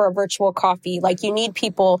 ask for a virtual coffee. Like, you need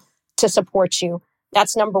people to support you.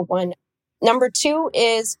 That's number 1. Number 2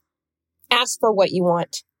 is ask for what you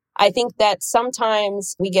want. I think that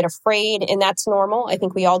sometimes we get afraid, and that's normal. I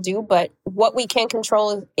think we all do. But what we can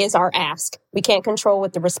control is our ask. We can't control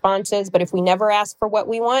what the response is. But if we never ask for what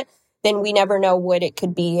we want, then we never know what it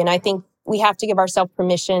could be. And I think we have to give ourselves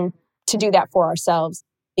permission to do that for ourselves.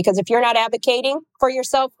 Because if you're not advocating for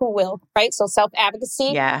yourself, who will, right? So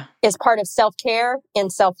self-advocacy is part of self-care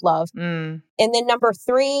and self-love. And then number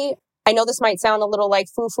 3, I know this might sound a little like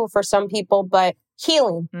foo-foo for some people, but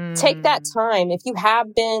healing. Take that time. If you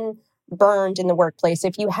have been burned in the workplace,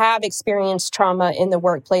 if you have experienced trauma in the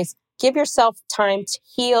workplace, give yourself time to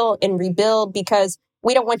heal and rebuild, because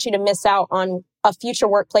we don't want you to miss out on a future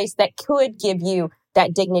workplace that could give you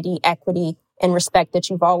that dignity, equity, and respect that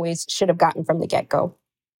you've always should have gotten from the get-go.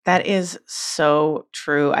 That is so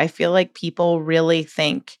true. I feel like people really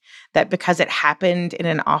think that because it happened in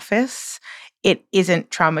an office, it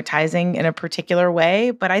isn't traumatizing in a particular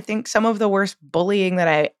way, but I think some of the worst bullying that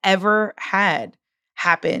I ever had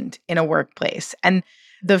happened in a workplace. And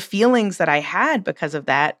the feelings that I had because of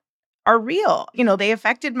that are real. They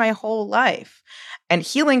affected my whole life. And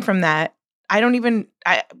healing from that,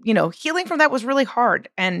 healing from that was really hard.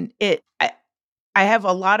 And I have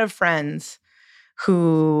a lot of friends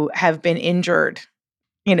who have been injured,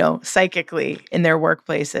 psychically in their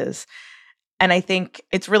workplaces. And I think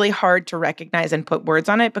it's really hard to recognize and put words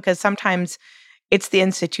on it because sometimes it's the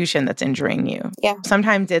institution that's injuring you. Yeah.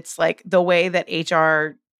 Sometimes it's like the way that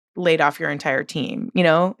HR laid off your entire team.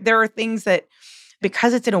 There are things that,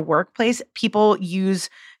 because it's in a workplace, people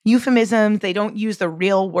use euphemisms. They don't use the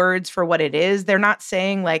real words for what it is. They're not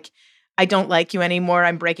saying like, I don't like you anymore,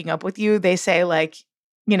 I'm breaking up with you. They say like,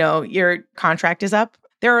 your contract is up.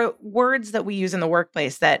 There are words that we use in the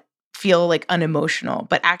workplace that feel like unemotional,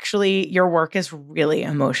 but actually your work is really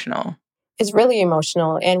emotional. It's really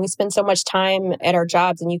emotional. And we spend so much time at our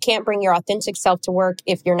jobs, and you can't bring your authentic self to work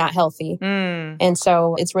if you're not healthy. And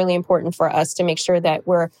so it's really important for us to make sure that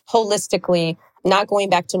we're holistically not going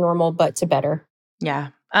back to normal, but to better. Yeah.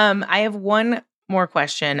 I have one more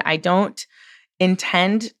question. I don't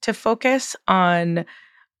intend to focus on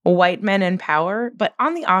white men in power, but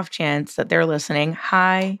on the off chance that they're listening,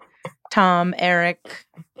 hi, Tom, Eric,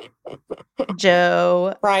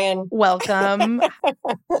 Joe, Brian, welcome.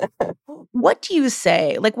 What do you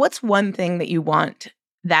say? Like, what's one thing that you want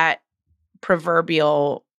that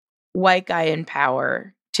proverbial white guy in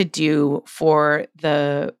power to do for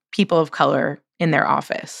the people of color in their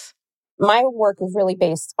office? My work is really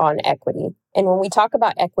based on equity. And when we talk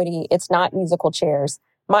about equity, it's not musical chairs.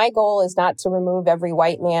 My goal is not to remove every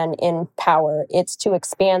white man in power. It's to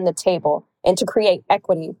expand the table and to create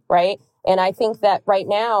equity, right? And I think that right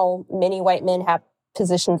now, many white men have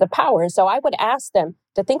positions of power. And so I would ask them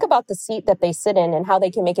to think about the seat that they sit in and how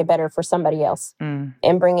they can make it better for somebody else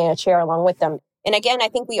and bring in a chair along with them. And again, I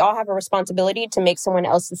think we all have a responsibility to make someone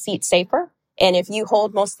else's seat safer. And if you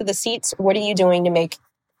hold most of the seats, what are you doing to make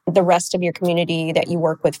the rest of your community that you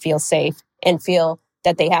work with feel safe and feel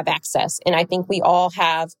that they have access? And I think we all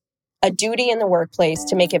have a duty in the workplace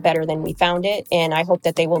to make it better than we found it. And I hope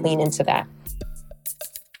that they will lean into that.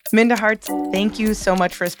 Minda Harts, thank you so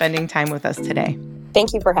much for spending time with us today.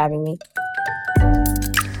 Thank you for having me.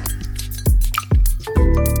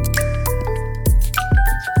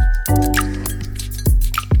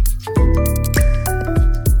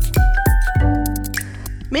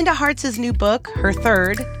 Minda Harts' new book, her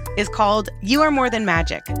third, is called You Are More Than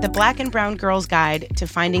Magic, The Black and Brown Girl's Guide to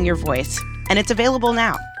Finding Your Voice, and it's available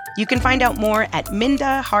now. You can find out more at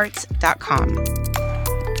mindaharts.com.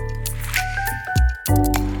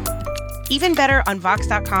 Even better on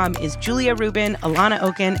Vox.com is Julia Rubin, Alana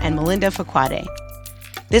Oken, and Melinda Fakwade.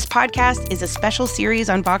 This podcast is a special series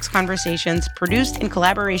on Vox Conversations produced in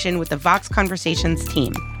collaboration with the Vox Conversations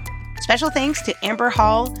team. Special thanks to Amber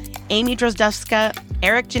Hall, Amy Drozdowska,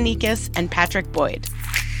 Eric Janikis, and Patrick Boyd.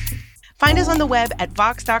 Find us on the web at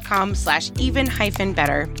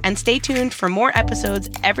vox.com/even-better, and stay tuned for more episodes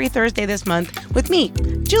every Thursday this month with me,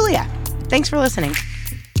 Julia. Thanks for listening.